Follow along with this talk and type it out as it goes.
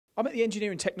I'm at the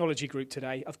Engineering Technology Group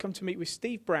today. I've come to meet with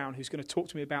Steve Brown, who's going to talk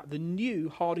to me about the new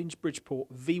Hardinge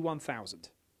Bridgeport V1000.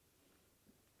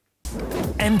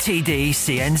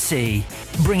 MTDCNC,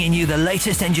 bringing you the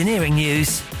latest engineering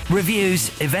news,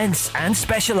 reviews, events and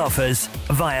special offers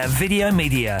via video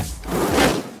media.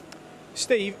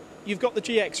 Steve, you've got the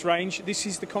GX range. This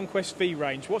is the Conquest V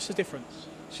range. What's the difference?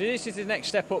 So this is the next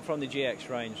step up from the GX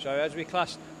range. So as we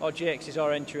class our GX is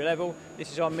our entry level,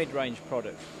 this is our mid-range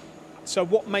product. So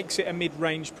what makes it a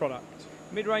mid-range product?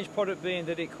 Mid-range product being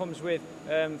that it comes with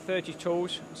 30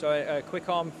 tools, so a quick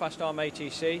arm, fast arm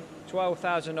ATC,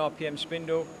 12,000 RPM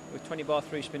spindle with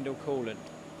 20/3 spindle coolant.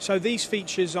 So these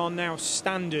features are now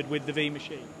standard with the V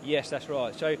machine? Yes, that's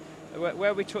right. So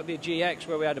where we took the GX,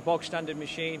 where we had a bog standard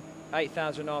machine,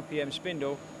 8,000 RPM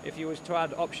spindle, if you was to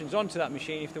add options onto that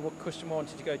machine, if the customer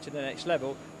wanted to go to the next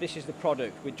level, this is the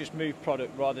product. We'd just move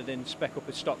product rather than spec up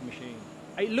a stock machine.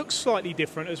 It looks slightly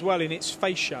different as well in its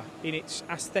fascia, in its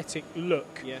aesthetic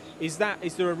look. Yes. Is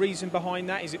there a reason behind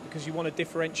that? Is it because you want to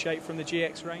differentiate from the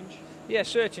GX range? Yeah,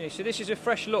 certainly. So this is a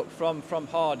fresh look from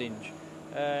Hardinge.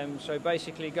 So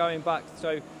basically going back,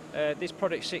 this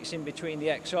product sits in between the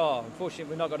XR. Unfortunately,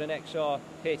 we've not got an XR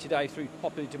here today. Through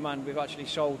popular demand, we've actually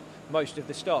sold most of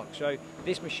the stock. So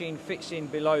this machine fits in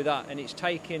below that, and it's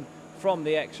taken from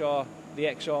the XR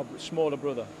smaller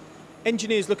brother.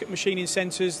 Engineers look at machining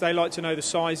sensors, they like to know the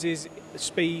sizes, the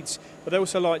speeds, but they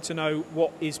also like to know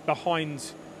what is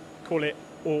behind, call it,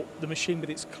 or the machine with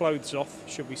its clothes off,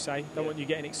 should we say. Don't want you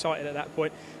getting excited at that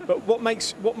point. But what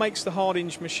makes the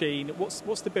Hardinge machine,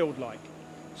 what's the build like?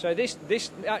 So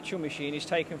this actual machine is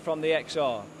taken from the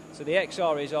XR. So the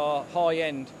XR is our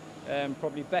high-end,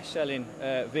 probably best-selling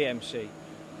VMC.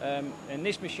 And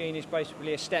this machine is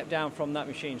basically a step down from that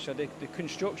machine. So the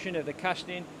construction of the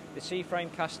casting, the C-frame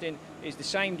casting, is the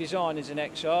same design as an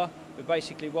XR, but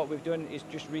basically what we've done is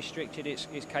just restricted its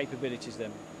capabilities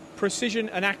then. Precision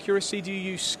and accuracy, do you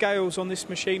use scales on this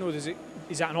machine, or is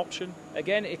that an option?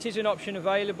 Again, it is an option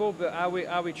available, but how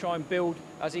we try and build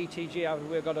as ETG,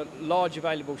 we've got a large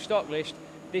available stock list.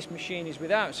 This machine is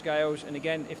without scales, and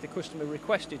again, if the customer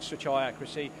requested such high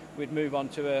accuracy, we'd move on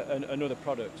to another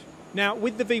product. Now,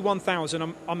 with the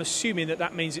V1000, I'm assuming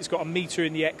that means it's got a metre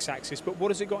in the X-axis, but what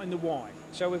has it got in the Y?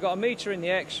 So we've got a metre in the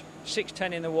X,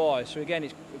 610 in the Y, so again,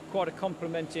 it's quite a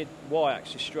complemented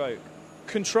Y-axis stroke.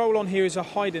 Control on here is a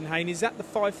Hardinge. Is that the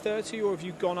 530, or have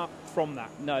you gone up from that?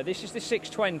 No, this is the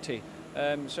 620.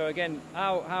 So again,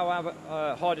 how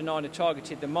Hardinge have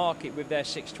targeted the market with their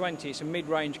 620, it's a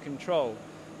mid-range control.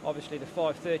 Obviously the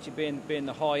 530 being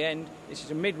the high end, this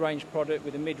is a mid-range product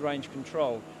with a mid-range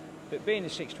control. But being the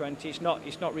 620,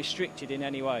 it's not restricted in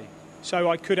any way. So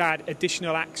I could add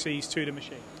additional axes to the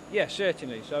machine? Yes,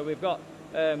 certainly. So we've got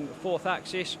a fourth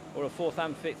axis or a fourth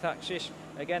and fifth axis.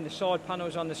 Again, the side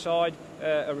panels on the side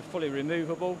are fully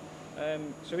removable.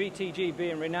 So ETG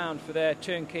being renowned for their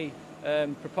turnkey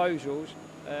proposals,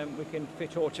 we can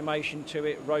fit automation to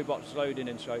it, robots loading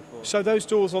and so forth. So those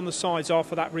doors on the sides are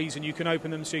for that reason, you can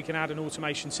open them so you can add an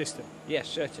automation system? Yes,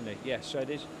 certainly, yes. So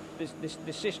this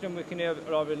system we can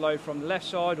either load from the left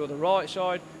side or the right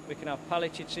side. We can have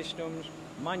palleted systems,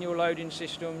 manual loading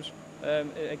systems.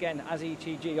 Again, as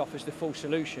ETG offers the full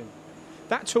solution.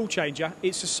 That tool changer,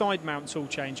 it's a side mount tool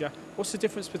changer. What's the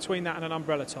difference between that and an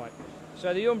umbrella type?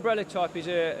 So the umbrella type is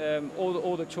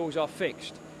all the tools are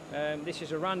fixed. This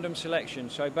is a random selection,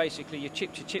 so basically your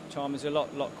chip-to-chip time is a lot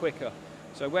quicker.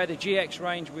 So where the GX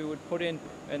range we would put in,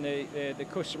 and the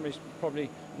customer is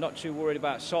probably not too worried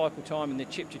about cycle time and the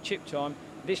chip-to-chip time,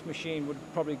 this machine would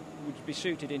be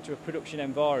suited into a production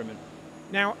environment.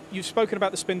 Now, you've spoken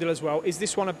about the spindle as well. Is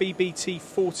this one a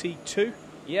BBT42?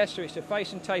 Yes, so it's a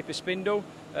face and taper spindle.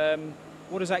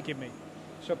 What does that give me?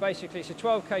 So basically it's a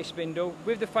 12K spindle.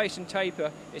 With the face and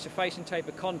taper, it's a face and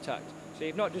taper contact. So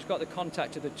you've not just got the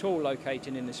contact of the tool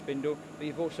locating in the spindle, but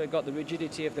you've also got the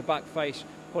rigidity of the back face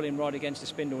pulling right against the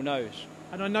spindle nose.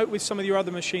 And I note with some of your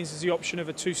other machines there's the option of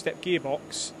a two-step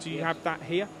gearbox. Do you have that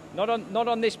here? Not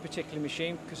on this particular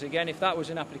machine, because again, if that was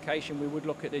an application, we would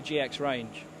look at the GX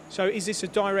range. So is this a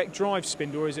direct drive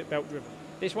spindle or is it belt driven?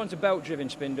 This one's a belt driven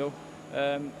spindle.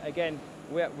 Again,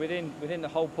 within the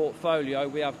whole portfolio,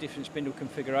 we have different spindle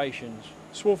configurations.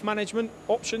 Swarf management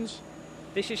options?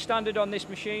 This is standard on this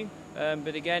machine,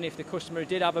 but again, if the customer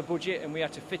did have a budget and we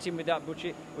had to fit in with that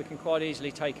budget, we can quite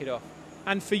easily take it off.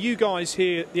 And for you guys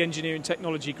here at the Engineering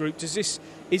Technology Group, is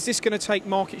this going to take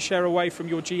market share away from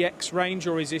your GX range,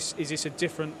 or is this a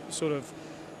different sort of,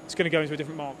 it's going to go into a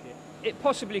different market? It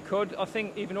possibly could. I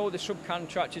think even all the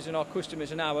subcontractors and our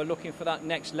customers now are looking for that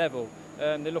next level.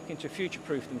 They're looking to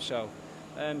future-proof themselves.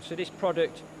 So this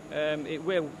product it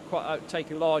will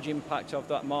take a large impact of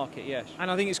that market, yes.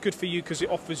 And I think it's good for you because it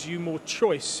offers you more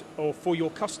choice or for your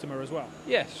customer as well.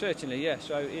 Yes, certainly, yes.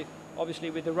 So obviously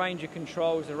with the range of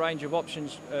controls, the range of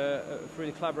options through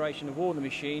the collaboration of all the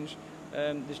machines,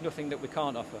 there's nothing that we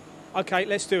can't offer. Okay,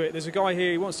 let's do it. There's a guy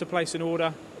here, he wants to place an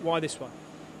order. Why this one?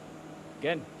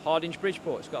 Again, Hardinge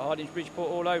Bridgeport. It's got Hardinge Bridgeport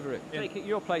all over it. Yeah. Take it,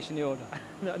 you're placing the order.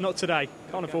 Not today.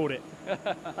 Can't afford it.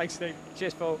 Thanks, Steve.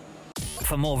 Cheers, Paul.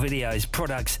 For more videos,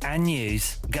 products and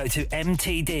news, go to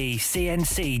mtdcnc.com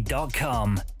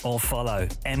or follow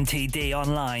MTD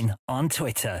Online on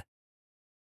Twitter.